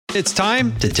It's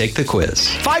time to take the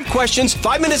quiz. 5 questions,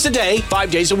 5 minutes a day,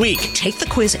 5 days a week. Take the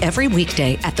quiz every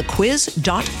weekday at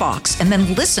thequiz.fox and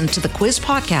then listen to the quiz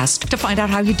podcast to find out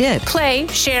how you did. Play,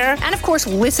 share, and of course,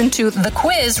 listen to The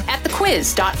Quiz at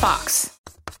thequiz.fox.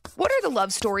 What are the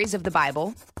love stories of the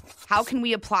Bible? How can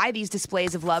we apply these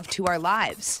displays of love to our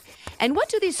lives? And what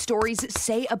do these stories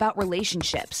say about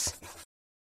relationships?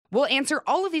 We'll answer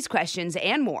all of these questions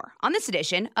and more on this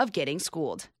edition of Getting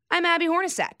Schooled. I'm Abby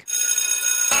Hornacek.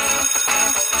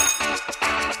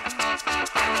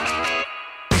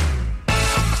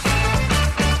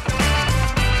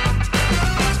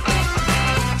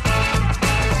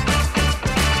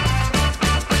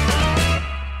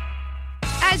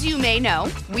 As you may know,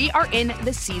 we are in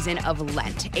the season of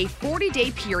Lent, a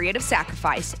 40-day period of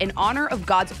sacrifice in honor of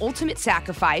God's ultimate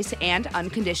sacrifice and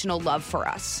unconditional love for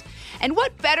us. And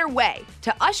what better way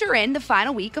to usher in the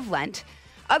final week of Lent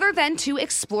other than to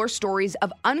explore stories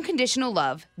of unconditional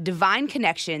love, divine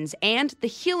connections, and the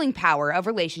healing power of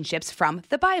relationships from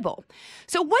the Bible.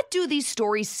 So what do these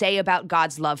stories say about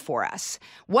God's love for us?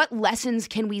 What lessons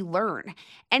can we learn?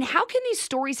 And how can these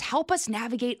stories help us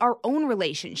navigate our own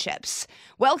relationships?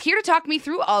 Well, here to talk me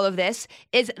through all of this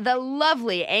is the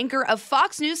lovely anchor of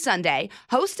Fox News Sunday,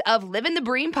 host of Livin' the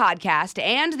Bream podcast,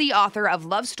 and the author of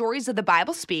Love Stories of the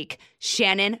Bible Speak,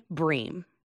 Shannon Bream.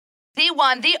 The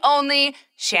one, the only,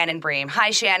 Shannon Bream.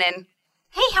 Hi, Shannon.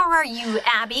 Hey, how are you,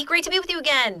 Abby? Great to be with you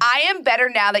again. I am better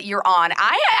now that you're on.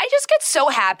 I just get so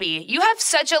happy. You have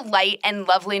such a light and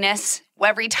loveliness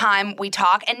every time we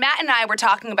talk. And Matt and I were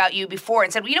talking about you before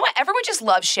and said, well, you know what? Everyone just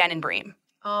loves Shannon Bream.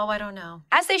 Oh, I don't know.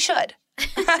 As they should.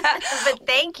 But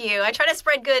thank you. I try to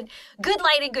spread good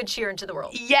light and good cheer into the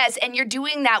world. Yes, and you're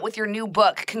doing that with your new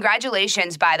book.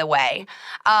 Congratulations, by the way.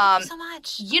 Thank you so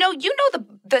much. You know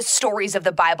the stories of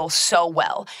the Bible so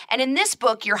well. And in this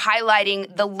book, you're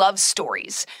highlighting the love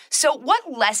stories. So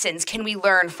what lessons can we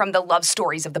learn from the love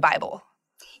stories of the Bible?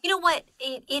 You know what?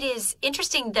 It is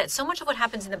interesting that so much of what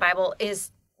happens in the Bible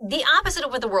is the opposite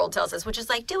of what the world tells us, which is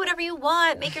like, do whatever you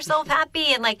want, make yourself happy.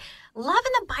 And like, love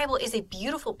in the Bible is a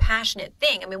beautiful, passionate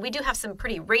thing. I mean, we do have some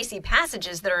pretty racy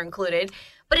passages that are included,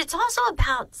 but it's also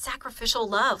about sacrificial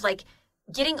love, like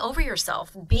getting over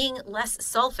yourself, being less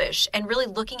selfish, and really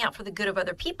looking out for the good of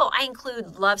other people. I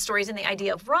include love stories and the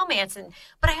idea of romance,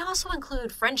 but I also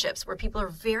include friendships where people are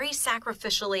very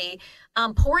sacrificially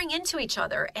pouring into each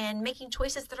other and making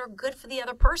choices that are good for the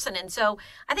other person. And so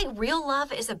I think real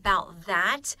love is about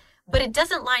that, but it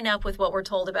doesn't line up with what we're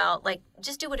told about, like,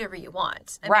 just do whatever you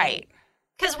want. Right.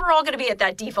 Because we're all going to be at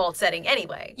that default setting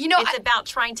anyway. You know, it's about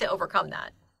trying to overcome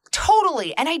that.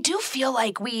 Totally. And I do feel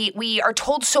like we are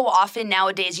told so often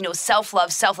nowadays, you know, self-love.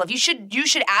 You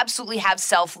should absolutely have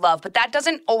self-love, but that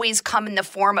doesn't always come in the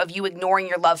form of you ignoring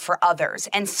your love for others.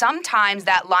 And sometimes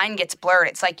that line gets blurred.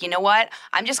 It's like, you know what?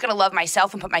 I'm just going to love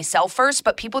myself and put myself first,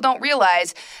 but people don't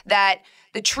realize that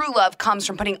the true love comes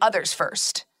from putting others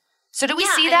first. So do we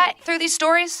see that through these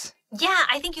stories? Yeah,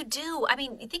 I think you do. I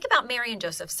mean, think about Mary and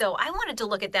Joseph. So I wanted to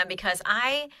look at them because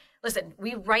listen,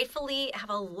 we rightfully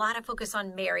have a lot of focus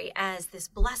on Mary as this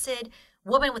blessed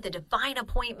woman with a divine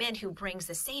appointment who brings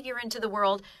the Savior into the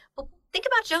world. But think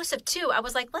about Joseph, too. I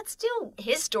was like, let's do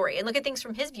his story and look at things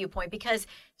from his viewpoint because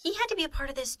he had to be a part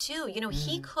of this, too. You know,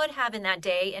 he could have in that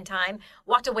day and time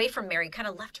walked away from Mary, kind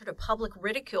of left her to public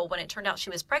ridicule when it turned out she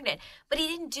was pregnant. But he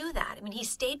didn't do that. I mean, he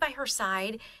stayed by her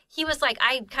side. He was like,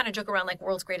 I kind of joke around like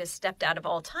world's greatest stepdad of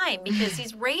all time because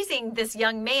he's raising this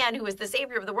young man who is the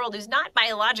Savior of the world, who's not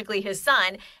biologically his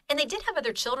son. And they did have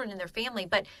other children in their family.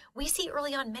 But we see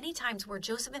early on many times where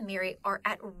Joseph and Mary are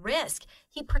at risk.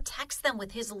 He protects them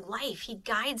with his life. He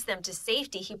guides them to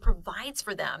safety. He provides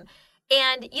for them.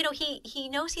 And, you know, he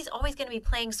knows he's always going to be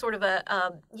playing sort of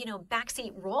a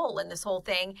backseat role in this whole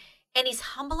thing. And he's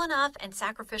humble enough and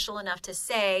sacrificial enough to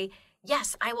say,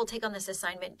 yes, I will take on this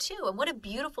assignment too. And what a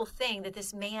beautiful thing that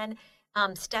this man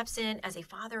steps in as a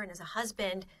father and as a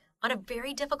husband on a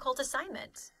very difficult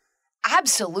assignment.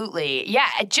 Absolutely. Yeah.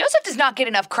 Joseph does not get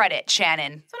enough credit,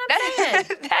 Shannon. That's what I'm saying.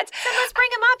 So let's bring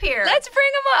him up here. Let's bring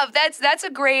him up. It's a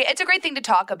great thing to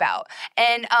talk about.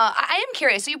 And I am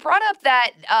curious. So you brought up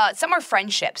that some are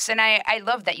friendships. And I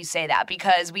love that you say that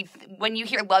because when you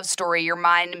hear love story, your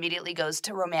mind immediately goes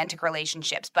to romantic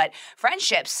relationships. But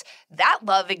friendships, that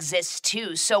love exists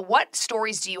too. So what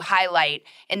stories do you highlight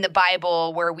in the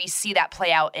Bible where we see that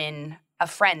play out in a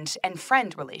friend and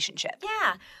friend relationship?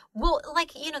 Yeah. Well,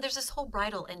 like, there's this whole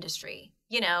bridal industry,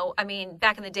 I mean,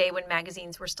 back in the day when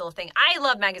magazines were still a thing. I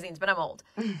love magazines, but I'm old.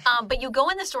 But you go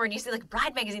in the store and you see like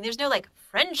bride magazine. There's no like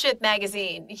friendship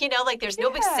magazine, like there's no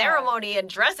big ceremony and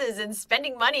dresses and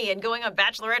spending money and going on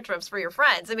bachelorette trips for your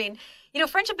friends. I mean,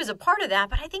 friendship is a part of that,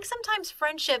 but I think sometimes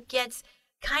friendship gets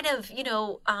kind of,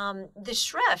 the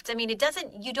shrift. I mean,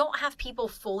 you don't have people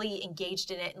fully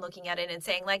engaged in it and looking at it and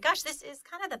saying like, gosh, this is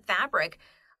kind of the fabric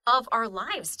of our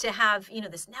lives to have,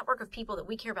 this network of people that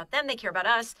we care about them, they care about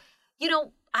us.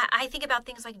 I think about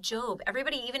things like Job.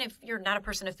 Everybody, even if you're not a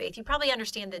person of faith, you probably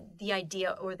understand the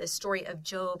idea or the story of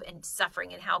Job and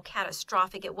suffering and how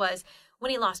catastrophic it was when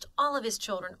he lost all of his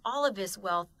children, all of his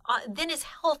wealth, then his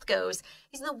health goes.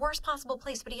 He's in the worst possible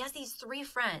place, but he has these 3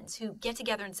 friends who get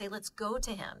together and say, let's go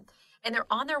to him. And they're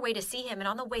on their way to see him. And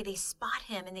on the way, they spot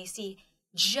him and they see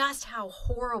just how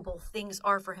horrible things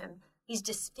are for him. He's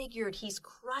disfigured. He's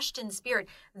crushed in spirit.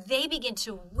 They begin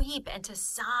to weep and to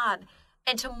sob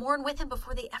and to mourn with him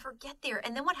before they ever get there.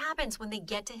 And then what happens when they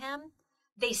get to him?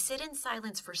 They sit in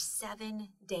silence for 7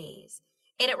 days.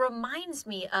 And it reminds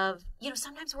me of,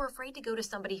 sometimes we're afraid to go to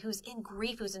somebody who's in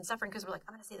grief, who's in suffering, because we're like,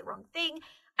 I'm going to say the wrong thing.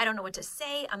 I don't know what to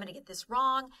say. I'm going to get this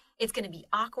wrong. It's going to be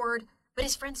awkward. But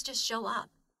his friends just show up.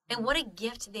 And what a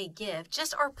gift they give.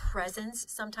 Just our presence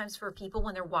sometimes for people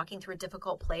when they're walking through a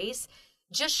difficult place.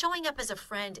 Just showing up as a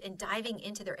friend and diving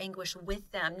into their anguish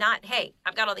with them. Not, hey,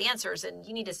 I've got all the answers and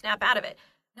you need to snap out of it.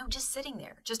 No, just sitting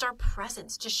there. Just our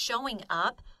presence. Just showing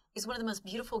up is one of the most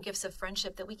beautiful gifts of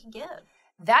friendship that we can give.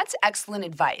 That's excellent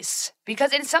advice,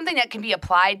 because it's something that can be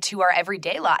applied to our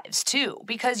everyday lives too.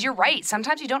 Because you're right,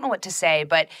 sometimes you don't know what to say,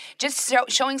 but just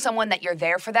showing someone that you're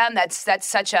there for them, that's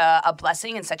such a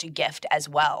blessing and such a gift as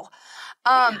well.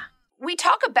 We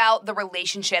talk about the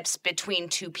relationships between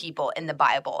 2 people in the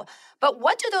Bible, but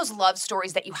what do those love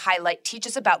stories that you highlight teach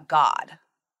us about God?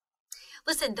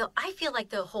 Listen, I feel like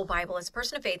the whole Bible, as a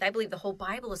person of faith, I believe the whole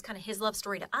Bible is kind of his love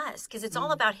story to us, because it's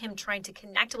all about him trying to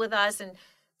connect with us and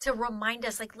to remind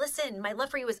us, like, listen, my love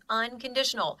for you is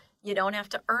unconditional. You don't have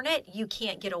to earn it. You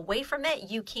can't get away from it.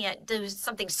 You can't do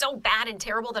something so bad and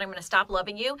terrible that I'm going to stop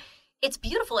loving you. It's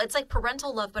beautiful. It's like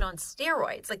parental love, but on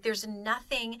steroids. Like, there's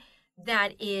nothing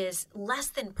that is less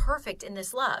than perfect in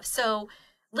this love. So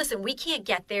listen, we can't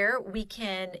get there. We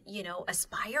can,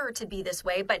 aspire to be this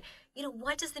way. But,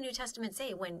 what does the New Testament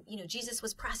say when, Jesus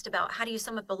was pressed about how do you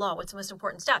sum up the law? What's the most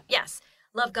important stuff? Yes,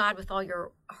 love God with all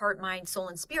your heart, mind, soul,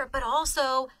 and spirit, but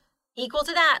also equal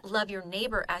to that, love your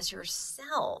neighbor as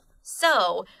yourself.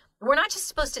 So we're not just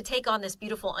supposed to take on this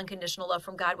beautiful unconditional love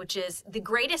from God, which is the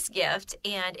greatest gift.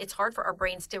 And it's hard for our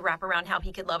brains to wrap around how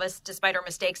he could love us despite our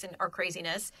mistakes and our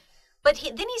craziness. But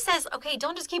then he says, okay,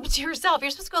 don't just keep it to yourself.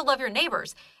 You're supposed to go love your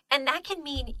neighbors. And that can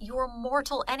mean your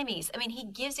mortal enemies. I mean, he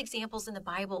gives examples in the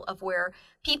Bible of where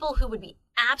people who would be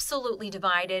absolutely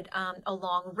divided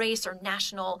along race or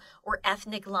national or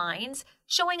ethnic lines,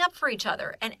 showing up for each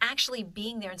other and actually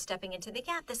being there and stepping into the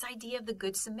gap, this idea of the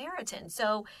Good Samaritan.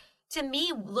 So to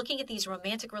me, looking at these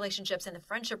romantic relationships and the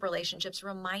friendship relationships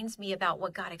reminds me about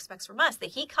what God expects from us, that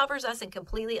he covers us in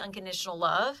completely unconditional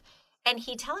love. And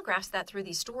he telegraphs that through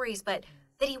these stories, but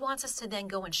that he wants us to then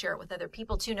go and share it with other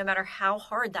people too, no matter how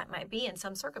hard that might be in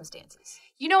some circumstances.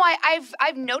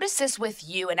 I've noticed this with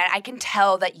you, and I can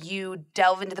tell that you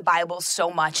delve into the Bible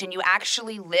so much and you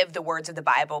actually live the words of the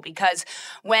Bible, because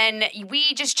when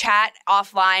we just chat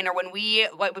offline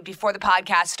or before the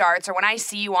podcast starts or when I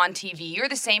see you on TV, you're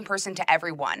the same person to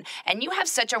everyone. And you have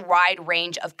such a wide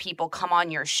range of people come on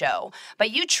your show,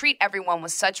 but you treat everyone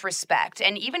with such respect.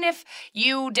 And even if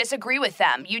you disagree with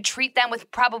them, you treat them with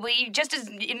probably just as,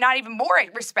 not even more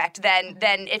respect than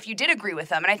if you did agree with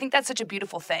them. And I think that's such a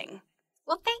beautiful thing.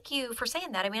 Well, thank you for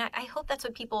saying that. I mean, I hope that's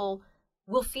what people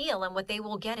will feel, and what they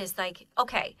will get is like,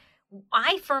 okay,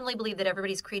 I firmly believe that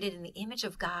everybody's created in the image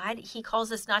of God. He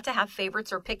calls us not to have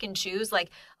favorites or pick and choose.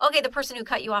 Like, okay, the person who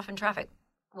cut you off in traffic.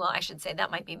 Well, I should say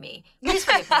that might be me. Please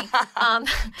forgive me.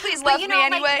 Please love me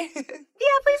anyway. Please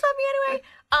love me anyway.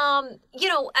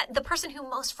 The person who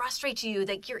most frustrates you,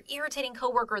 like your irritating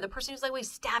coworker, the person who's like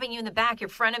always stabbing you in the back, your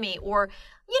frenemy, or,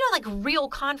 like real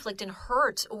conflict and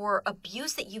hurt or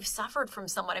abuse that you've suffered from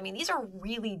someone. I mean, these are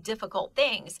really difficult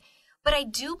things. But I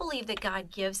do believe that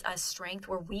God gives us strength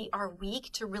where we are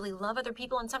weak to really love other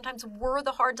people. And sometimes we're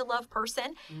the hard to love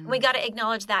person. And we got to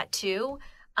acknowledge that too.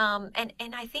 And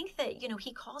I think that,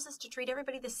 he calls us to treat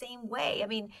everybody the same way. I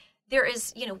mean, there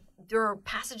are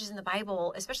passages in the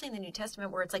Bible, especially in the New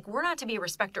Testament, where it's like, we're not to be a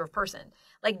respecter of person.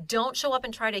 Like, don't show up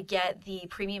and try to get the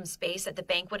premium space at the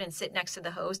banquet and sit next to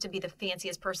the host and be the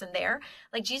fanciest person there.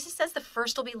 Like, Jesus says the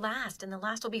first will be last and the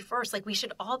last will be first. Like, we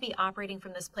should all be operating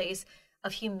from this place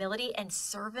of humility and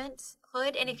servant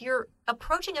could. And if you're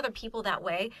approaching other people that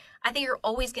way, I think you're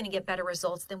always going to get better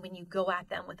results than when you go at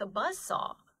them with a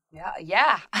buzzsaw.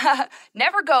 Yeah.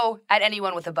 Never go at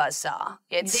anyone with a buzzsaw.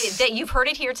 That you've heard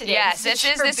it here today. Yes, this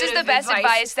is the best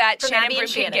advice that Shannon Broom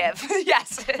can give.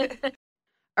 Yes.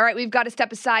 All right, we've got to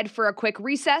step aside for a quick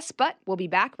recess, but we'll be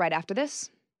back right after this.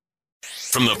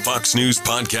 From the Fox News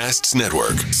Podcasts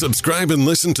Network, subscribe and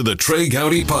listen to the Trey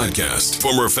Gowdy Podcast.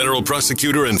 Former federal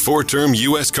prosecutor and 4-term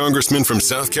U.S. Congressman from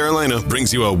South Carolina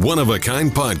brings you a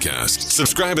one-of-a-kind podcast.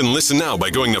 Subscribe and listen now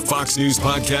by going to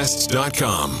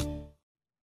foxnewspodcasts.com.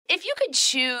 If you could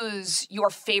choose your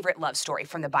favorite love story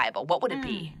from the Bible, what would it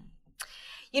be?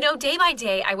 You know, day by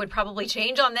day, I would probably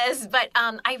change on this, but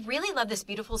I really love this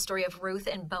beautiful story of Ruth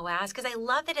and Boaz because I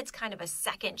love that it's kind of a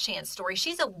second chance story.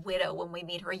 She's a widow when we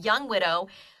meet her, a young widow.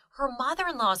 Her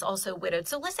mother-in-law is also widowed.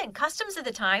 So listen, customs of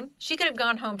the time, she could have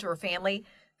gone home to her family,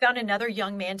 found another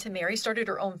young man to marry, started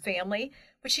her own family,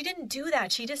 but she didn't do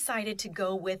that. She decided to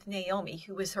go with Naomi,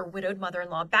 who was her widowed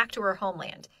mother-in-law, back to her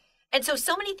homeland. And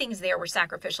so many things there were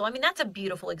sacrificial. I mean, that's a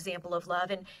beautiful example of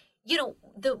love. And you know,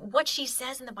 what she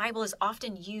says in the Bible is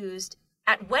often used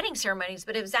at wedding ceremonies,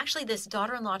 but it was actually this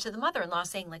daughter-in-law to the mother-in-law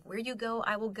saying, like, where you go,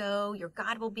 I will go. Your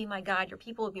God will be my God. Your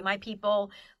people will be my people.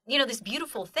 You know, this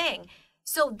beautiful thing.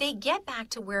 So they get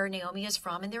back to where Naomi is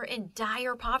from, and they're in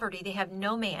dire poverty. They have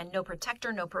no man, no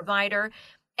protector, no provider.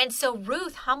 And so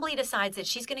Ruth humbly decides that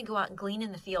she's going to go out and glean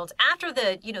in the fields after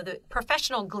the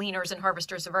professional gleaners and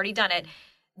harvesters have already done it.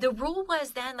 The rule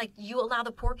was then, like, you allow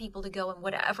the poor people to go, and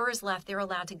whatever is left, they're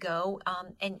allowed to go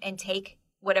and take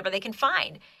whatever they can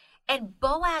find. And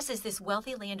Boaz is this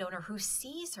wealthy landowner who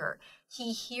sees her.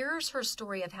 He hears her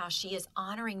story of how she is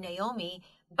honoring Naomi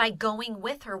by going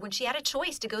with her when she had a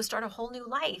choice to go start a whole new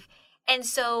life. And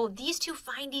so these two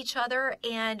find each other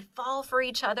and fall for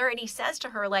each other. And he says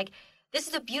to her, like, this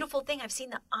is a beautiful thing. I've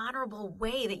seen the honorable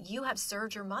way that you have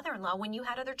served your mother-in-law when you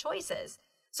had other choices.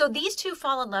 So these two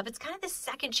fall in love. It's kind of this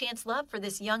second chance love for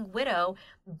this young widow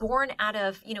born out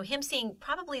of, him seeing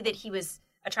probably that he was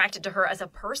attracted to her as a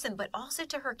person, but also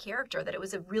to her character, that it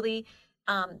was a really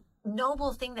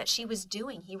noble thing that she was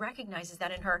doing. He recognizes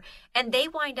that in her. And they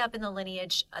wind up in the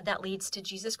lineage that leads to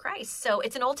Jesus Christ. So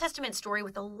it's an Old Testament story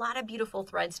with a lot of beautiful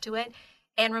threads to it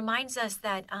and reminds us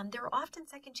that there are often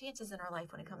second chances in our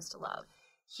life when it comes to love.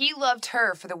 He loved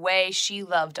her for the way she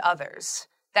loved others.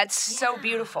 That's so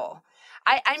beautiful.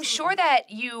 I'm sure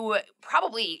that you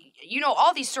probably, know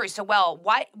all these stories so well.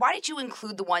 Why did you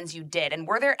include the ones you did? And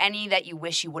were there any that you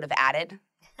wish you would have added?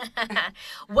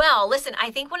 Well, listen, I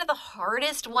think one of the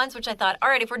hardest ones, which I thought, all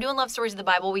right, if we're doing love stories of the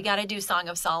Bible, we got to do Song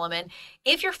of Solomon.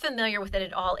 If you're familiar with it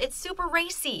at all, it's super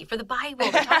racy for the Bible.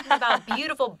 We're talking about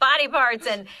beautiful body parts,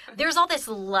 and there's all this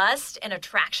lust and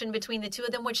attraction between the two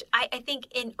of them, which I think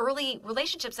in early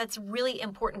relationships, that's really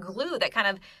important glue that kind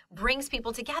of brings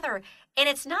people together. And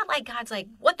it's not like God's like,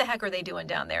 what the heck are they doing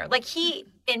down there? Like, he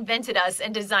invented us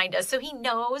and designed us, so he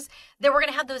knows that we're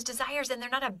going to have those desires, and they're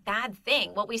not a bad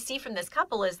thing. What we see from this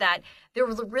couple is that they're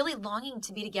really longing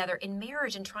to be together in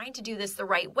marriage and trying to do this the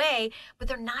right way, but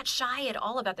they're not shy at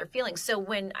all about their feelings. So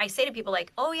when I say to people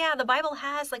like, oh yeah, the Bible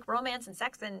has like romance and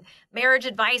sex and marriage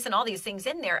advice and all these things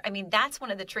in there, I mean, that's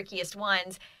one of the trickiest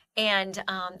ones. And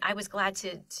I was glad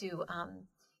to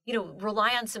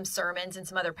rely on some sermons and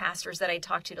some other pastors that I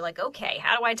talked to like, okay,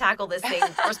 how do I tackle this thing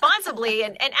responsibly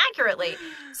and accurately?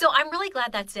 So I'm really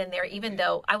glad that's in there, even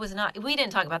though we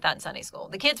didn't talk about that in Sunday school.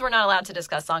 The kids were not allowed to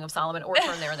discuss Song of Solomon or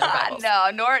turn there in their Bibles. No,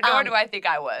 nor do I think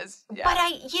I was. Yeah.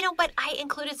 But I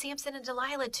included Samson and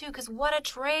Delilah too, because what a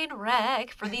train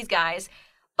wreck for these guys.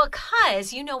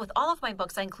 Because, with all of my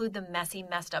books, I include the messy,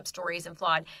 messed up stories and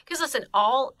flawed. Because listen,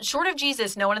 all short of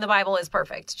Jesus, no one in the Bible is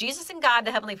perfect. Jesus and God,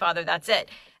 the Heavenly Father, that's it.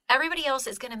 Everybody else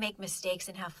is going to make mistakes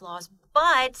and have flaws,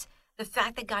 but the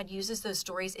fact that God uses those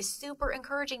stories is super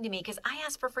encouraging to me because I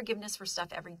ask for forgiveness for stuff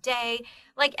every day.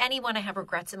 Like anyone, I have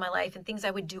regrets in my life and things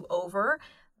I would do over,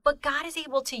 but God is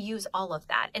able to use all of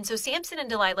that. And so Samson and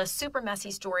Delilah, super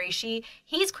messy story.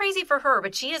 He's crazy for her,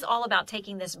 but she is all about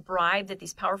taking this bribe that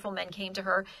these powerful men came to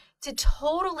her to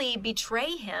totally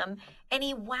betray him, and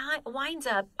he winds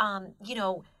up,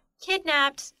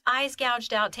 kidnapped, eyes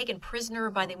gouged out, taken prisoner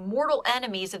by the mortal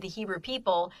enemies of the Hebrew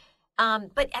people.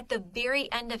 But at the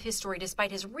very end of his story,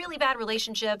 despite his really bad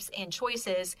relationships and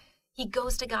choices, he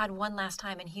goes to God one last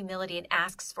time in humility and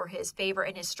asks for his favor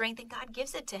and his strength, and God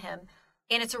gives it to him.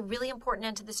 And it's a really important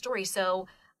end to the story. So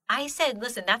I said,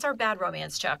 listen, that's our bad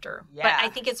romance chapter. Yeah. But I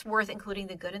think it's worth including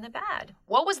the good and the bad.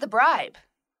 What was the bribe?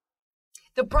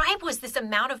 The bribe was this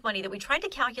amount of money that we tried to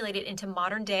calculate it into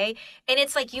modern day. And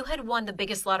it's like you had won the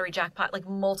biggest lottery jackpot like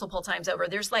multiple times over.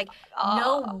 There's like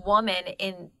no woman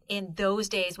in those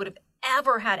days would have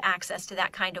ever had access to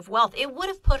that kind of wealth. It would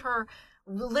have put her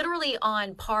literally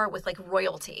on par with like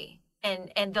royalty.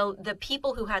 And the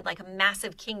people who had like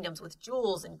massive kingdoms with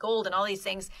jewels and gold and all these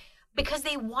things, because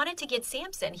they wanted to get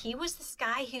Samson. He was this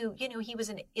guy who, he was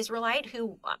an Israelite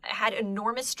who had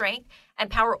enormous strength and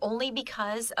power only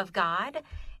because of God.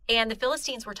 And the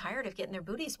Philistines were tired of getting their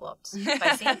booties whooped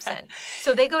by Samson.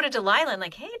 So they go to Delilah and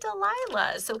like, hey,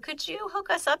 Delilah, so could you hook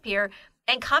us up here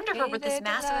and come to her with this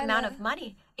massive amount of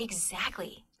money?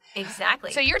 Exactly.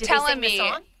 So you're telling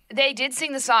me they did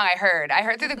sing the song. I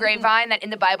heard through the grapevine that in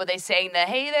the Bible they sang the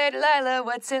 "Hey there, Delilah,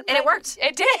 what's it like?" And it worked.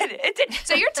 It did.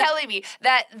 So you're telling me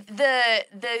that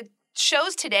the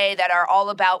shows today that are all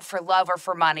about for love or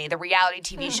for money, the reality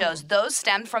TV shows, those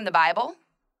stemmed from the Bible?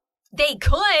 They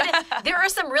could. There are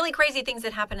some really crazy things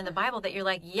that happen in the Bible that you're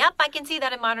like, yep, I can see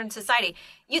that in modern society.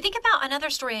 You think about another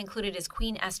story I included is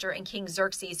Queen Esther and King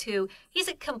Xerxes, who he's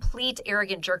a complete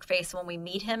arrogant jerk face when we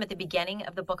meet him at the beginning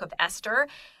of the book of Esther.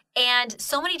 And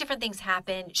so many different things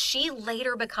happen. She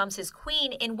later becomes his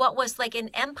queen in what was like an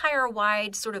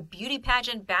empire-wide sort of beauty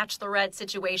pageant bachelorette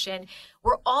situation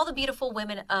where all the beautiful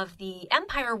women of the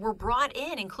empire were brought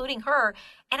in, including her.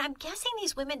 And I'm guessing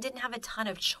these women didn't have a ton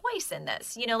of choice in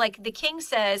this. Like the king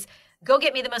says, go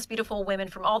get me the most beautiful women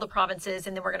from all the provinces,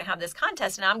 and then we're going to have this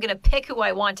contest, and I'm going to pick who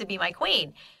I want to be my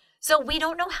queen. So we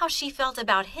don't know how she felt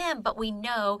about him, but we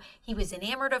know he was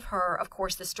enamored of her. Of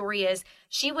course, the story is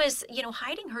she was,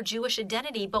 hiding her Jewish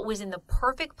identity, but was in the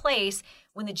perfect place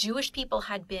when the Jewish people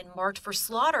had been marked for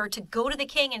slaughter to go to the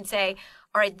king and say,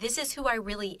 all right, this is who I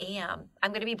really am.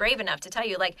 I'm going to be brave enough to tell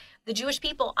you, like, the Jewish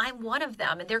people, I'm one of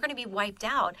them, and they're going to be wiped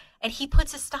out. And he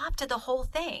puts a stop to the whole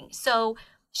thing. So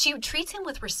she treats him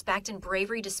with respect and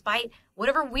bravery, despite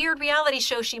whatever weird reality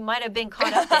show she might have been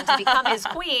caught up in to become his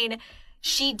queen.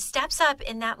 She steps up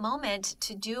in that moment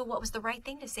to do what was the right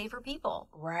thing to save her people.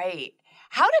 Right.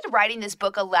 How did writing this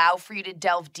book allow for you to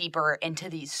delve deeper into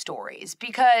these stories?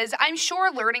 Because I'm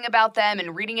sure learning about them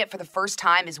and reading it for the first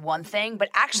time is one thing, but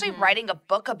actually writing a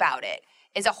book about it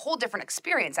is a whole different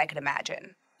experience, I could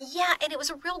imagine. Yeah, and it was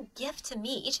a real gift to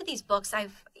me. Each of these books, I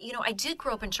did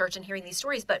grow up in church and hearing these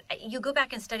stories, but you go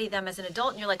back and study them as an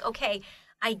adult and you're like, okay,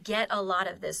 I get a lot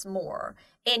of this more.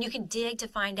 And you can dig to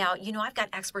find out, I've got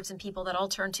experts and people that I'll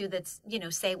turn to that's,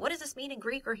 say, what does this mean in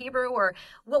Greek or Hebrew? Or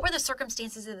what were the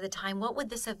circumstances of the time? What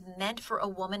would this have meant for a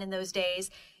woman in those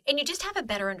days? And you just have a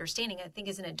better understanding. I think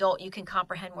as an adult, you can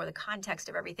comprehend more the context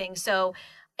of everything. So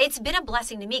it's been a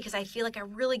blessing to me because I feel like I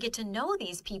really get to know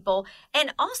these people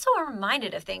and also are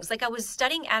reminded of things. Like I was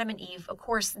studying Adam and Eve. Of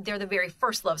course, they're the very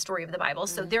first love story of the Bible.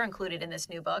 So they're included in this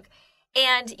new book.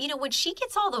 And, when she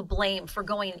gets all the blame for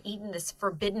going and eating this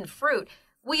forbidden fruit,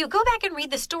 well, you go back and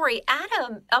read the story.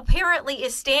 Adam apparently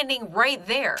is standing right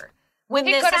there when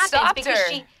this happens because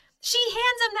she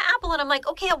hands him the apple. And I'm like,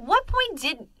 okay, at what point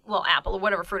apple or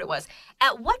whatever fruit it was,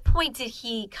 at what point did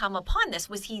he come upon this?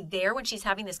 Was he there when she's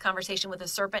having this conversation with the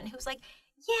serpent and who's like,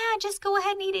 yeah, just go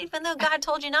ahead and eat it even though God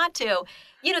told you not to?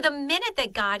 The minute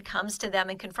that God comes to them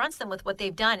and confronts them with what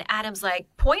they've done, Adam's like,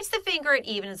 points the finger at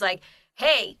Eve and is like,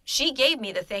 hey, she gave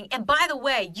me the thing. And by the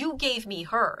way, you gave me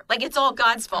her. Like, it's all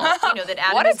God's fault, that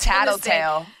Adam what a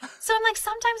tattletale. So I'm like,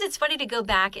 sometimes it's funny to go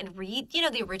back and read,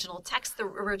 the original text, the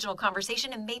original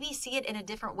conversation, and maybe see it in a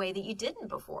different way that you didn't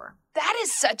before. That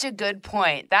is such a good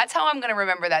point. That's how I'm going to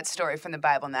remember that story from the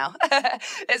Bible now.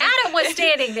 Adam was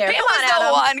standing there. He was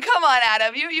the one. Come on,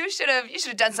 Adam. You should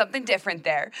have done something different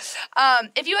there.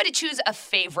 If you had to choose a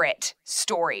favorite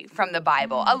story from the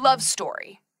Bible, a love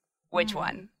story, which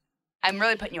one? I'm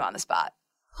really putting you on the spot.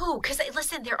 Oh, because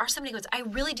listen, there are so many good ones. I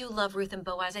really do love Ruth and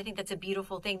Boaz. I think that's a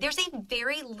beautiful thing. There's a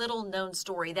very little known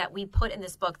story that we put in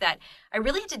this book that I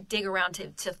really had to dig around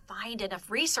to find enough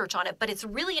research on it, but it's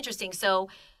really interesting. So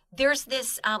there's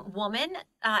this woman,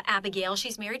 Abigail.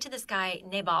 She's married to this guy,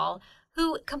 Nabal,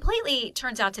 who completely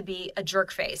turns out to be a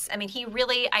jerk face. I mean, he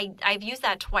really, I've used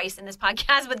that twice in this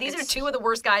podcast, but these are two of the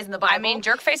worst guys in the Bible. I mean,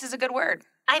 jerk face is a good word.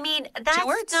 I mean,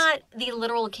 that's not the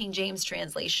literal King James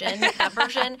translation, that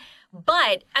version.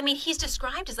 But, I mean, he's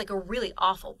described as like a really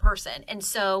awful person. And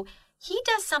so he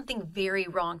does something very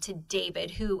wrong to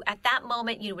David, who at that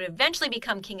moment, would eventually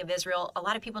become king of Israel. A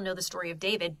lot of people know the story of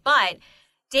David, but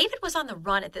David was on the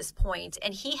run at this point,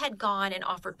 and he had gone and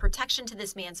offered protection to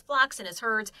this man's flocks and his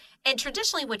herds. And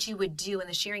traditionally what you would do in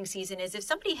the shearing season is if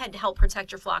somebody had helped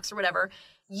protect your flocks or whatever,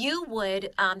 you would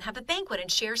have a banquet and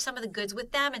share some of the goods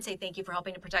with them and say, thank you for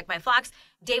helping to protect my flocks.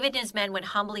 David and his men went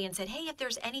humbly and said, hey, if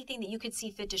there's anything that you could see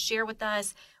fit to share with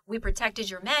us, we protected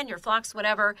your men, your flocks,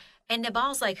 whatever. And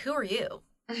Nabal's like, who are you?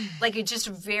 Like, it just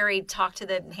very talk to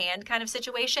the hand kind of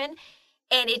situation.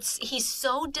 And he's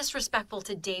so disrespectful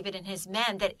to David and his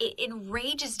men that it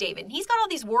enrages David. And he's got all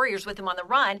these warriors with him on the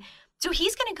run. So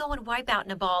he's going to go and wipe out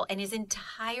Nabal and his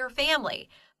entire family.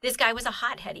 This guy was a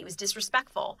hothead. He was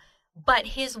disrespectful. But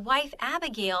his wife,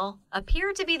 Abigail,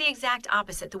 appeared to be the exact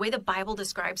opposite. The way the Bible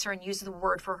describes her and uses the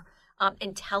word for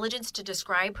intelligence to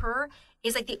describe her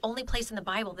is like the only place in the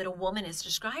Bible that a woman is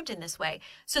described in this way.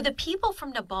 So the people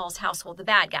from Nabal's household, the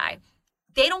bad guy,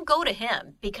 they don't go to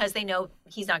him because they know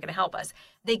he's not going to help us.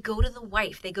 They go to the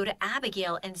wife. They go to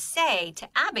Abigail and say to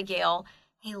Abigail,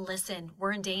 hey, listen,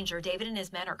 we're in danger. David and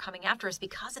his men are coming after us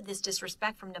because of this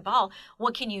disrespect from Nabal.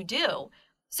 What can you do?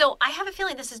 So I have a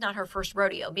feeling this is not her first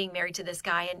rodeo, being married to this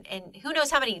guy, and who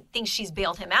knows how many things she's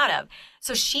bailed him out of.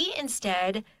 So she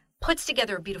instead puts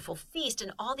together a beautiful feast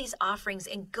and all these offerings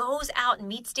and goes out and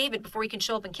meets David before he can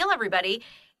show up and kill everybody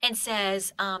and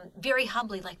says, very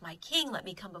humbly, like, my king, let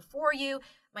me come before you.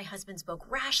 My husband spoke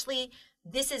rashly.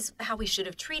 This is how we should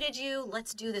have treated you.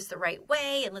 Let's do this the right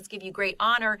way and let's give you great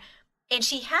honor. And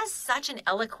she has such an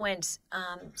eloquent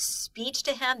speech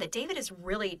to him that David is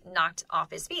really knocked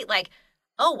off his feet. Like,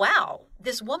 oh, wow,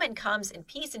 this woman comes in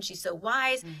peace and she's so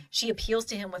wise. She appeals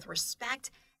to him with respect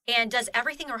and does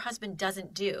everything her husband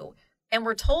doesn't do. And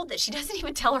we're told that she doesn't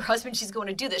even tell her husband she's going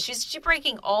to do this. She's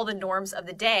breaking all the norms of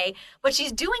the day, but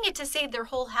she's doing it to save their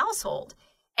whole household.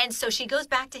 And so she goes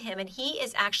back to him and he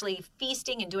is actually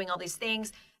feasting and doing all these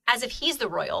things as if he's the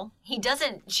royal. She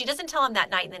doesn't tell him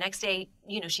that night, and the next day,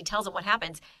 she tells him what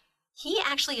happens. He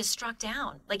actually is struck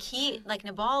down. Like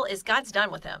Nabal God's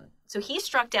done with him. So he's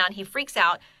struck down, he freaks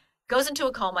out, goes into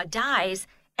a coma, dies,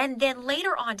 and then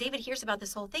later on, David hears about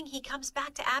this whole thing. He comes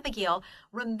back to Abigail,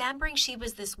 remembering she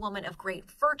was this woman of great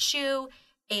virtue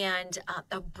and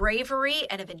of bravery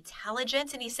and of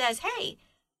intelligence, and he says, hey,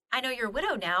 I know you're a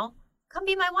widow now. Come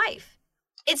be my wife.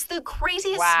 It's the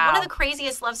craziest, one of the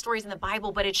craziest love stories in the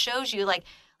Bible, but it shows you,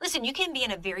 listen, you can be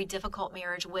in a very difficult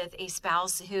marriage with a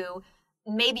spouse who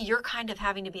maybe you're kind of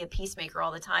having to be a peacemaker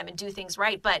all the time and do things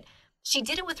right, but she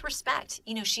did it with respect.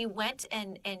 She went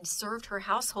and served her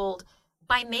household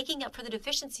by making up for the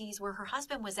deficiencies where her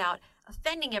husband was out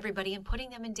offending everybody and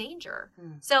putting them in danger.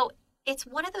 So it's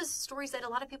one of those stories that a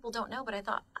lot of people don't know, but I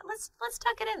thought, let's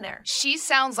tuck it in there. She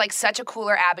sounds like such a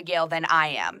cooler Abigail than I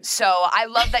am. So I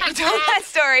love that you told that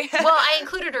story. Well, I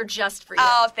included her just for you.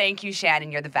 Oh, thank you,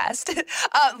 Shannon. You're the best.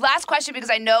 Last question, because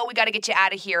I know we got to get you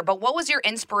out of here, but what was your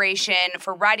inspiration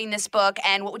for writing this book,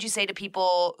 and what would you say to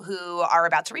people who are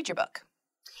about to read your book?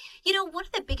 One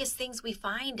of the biggest things we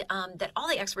find that all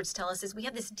the experts tell us is we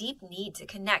have this deep need to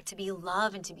connect, to be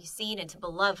loved and to be seen and to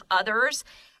beloved others.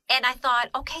 And I thought,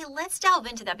 okay, let's delve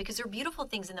into that because there are beautiful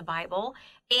things in the Bible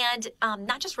and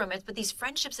not just romance, but these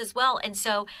friendships as well. And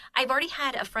so I've already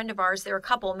had a friend of ours, they're a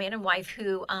couple, man and wife,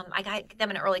 who I got them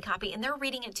an early copy and they're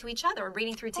reading it to each other and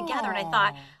reading through together. Aww. And I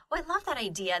thought, I love that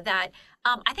idea that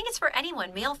I think it's for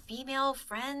anyone, male, female,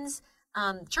 friends,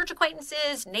 church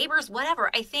acquaintances, neighbors, whatever.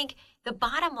 I think the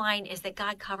bottom line is that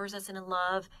God covers us in a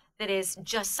love that is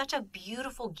just such a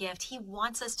beautiful gift. He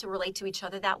wants us to relate to each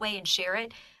other that way and share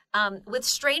it. With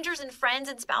strangers and friends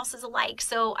and spouses alike.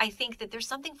 So I think that there's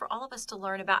something for all of us to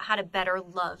learn about how to better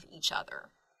love each other.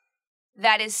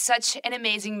 That is such an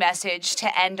amazing message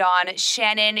to end on.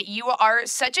 Shannon, you are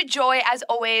such a joy as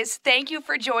always. Thank you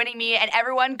for joining me. And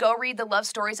everyone, go read the love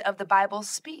stories of the Bible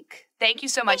speak. Thank you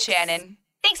so much, Shannon.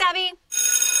 Thanks, Abby.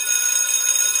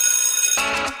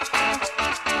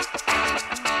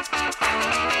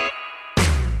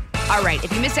 All right,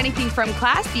 if you missed anything from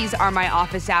class, these are my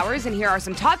office hours, and here are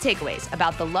some top takeaways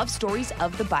about the love stories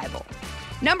of the Bible.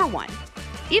 Number 1,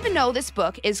 even though this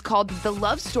book is called The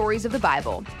Love Stories of the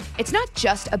Bible, it's not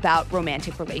just about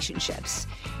romantic relationships.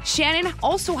 Shannon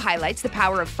also highlights the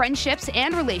power of friendships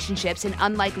and relationships in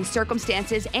unlikely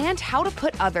circumstances and how to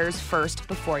put others first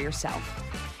before yourself.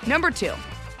 Number 2,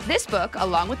 this book,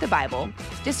 along with the Bible,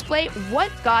 display what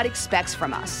God expects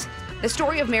from us. The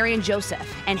story of Mary and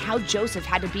Joseph and how Joseph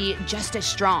had to be just as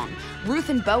strong. Ruth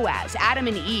and Boaz, Adam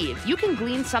and Eve. You can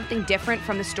glean something different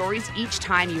from the stories each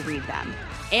time you read them.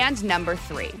 And number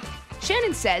 3,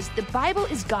 Shannon says the Bible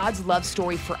is God's love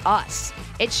story for us.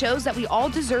 It shows that we all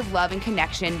deserve love and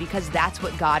connection because that's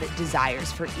what God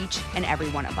desires for each and every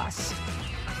one of us.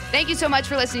 Thank you so much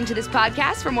for listening to this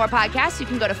podcast. For more podcasts, you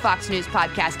can go to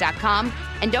foxnewspodcast.com.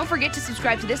 And don't forget to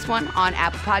subscribe to this one on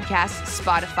Apple Podcasts,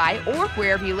 Spotify, or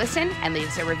wherever you listen, and leave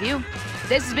us a review.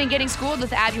 This has been Getting Schooled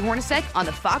with Abby Hornacek on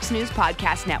the Fox News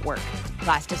Podcast Network.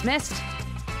 Class dismissed.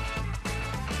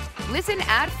 Listen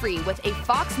ad-free with a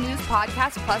Fox News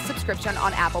Podcast Plus subscription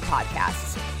on Apple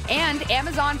Podcasts. And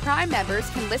Amazon Prime members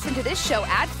can listen to this show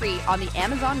ad-free on the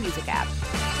Amazon Music app.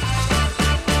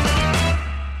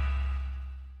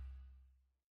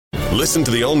 Listen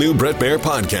to the all-new Bret Baier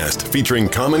podcast featuring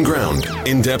Common Ground,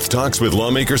 in-depth talks with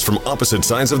lawmakers from opposite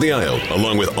sides of the aisle,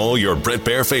 along with all your Bret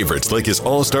Baier favorites like his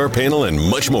all-star panel and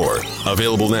much more.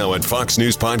 Available now at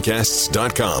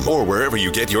foxnewspodcasts.com or wherever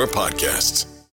you get your podcasts.